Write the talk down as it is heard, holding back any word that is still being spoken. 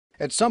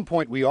At some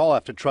point, we all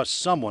have to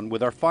trust someone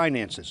with our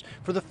finances.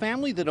 For the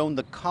family that owned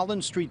the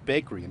Collins Street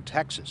Bakery in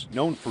Texas,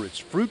 known for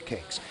its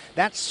fruitcakes,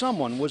 that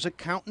someone was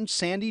accountant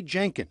Sandy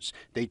Jenkins.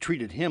 They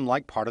treated him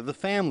like part of the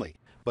family.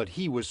 But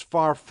he was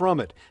far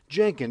from it.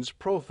 Jenkins,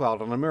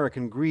 profiled on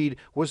American Greed,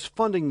 was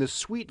funding the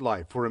sweet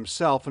life for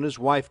himself and his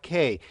wife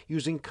Kay,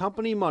 using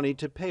company money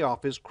to pay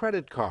off his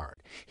credit card.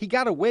 He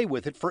got away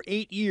with it for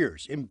 8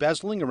 years,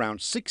 embezzling around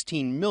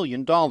 $16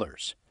 million.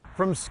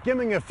 From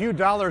skimming a few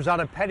dollars out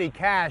of petty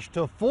cash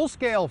to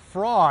full-scale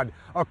fraud,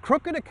 a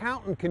crooked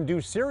accountant can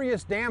do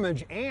serious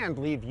damage and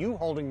leave you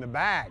holding the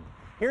bag.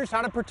 Here's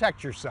how to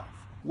protect yourself.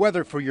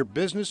 Whether for your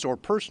business or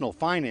personal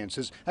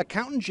finances,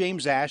 accountant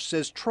James Ashe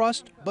says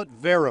trust but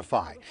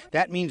verify.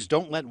 That means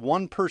don't let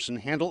one person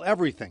handle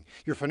everything.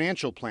 Your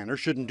financial planner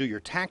shouldn't do your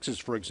taxes,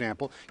 for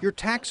example. Your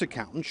tax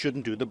accountant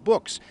shouldn't do the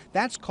books.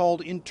 That's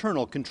called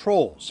internal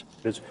controls.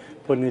 It's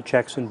putting the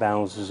checks and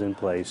balances in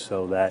place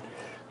so that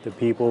the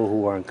people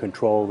who are in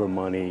control of the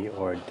money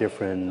are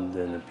different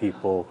than the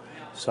people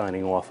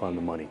signing off on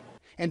the money.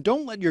 And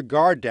don't let your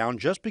guard down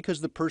just because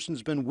the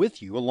person's been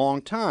with you a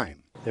long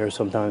time. There are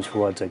sometimes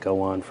frauds that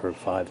go on for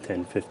 5,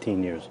 10,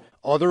 15 years.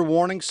 Other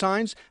warning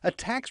signs: a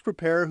tax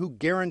preparer who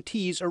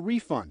guarantees a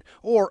refund,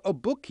 or a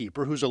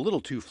bookkeeper who's a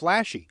little too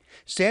flashy.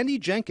 Sandy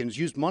Jenkins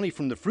used money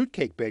from the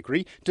fruitcake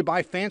bakery to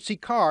buy fancy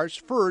cars,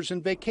 furs,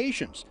 and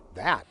vacations.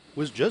 That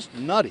was just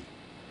nutty.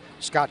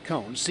 Scott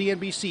Cohn,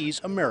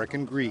 CNBC's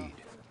American Greed.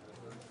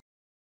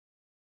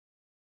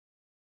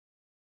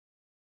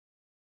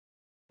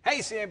 Hey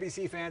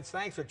CNBC fans,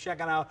 thanks for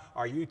checking out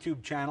our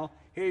YouTube channel.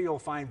 Here you'll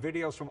find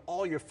videos from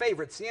all your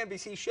favorite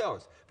CNBC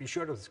shows. Be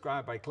sure to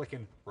subscribe by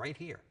clicking right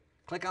here.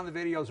 Click on the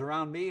videos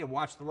around me and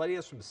watch the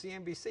latest from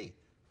CNBC.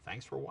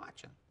 Thanks for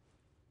watching.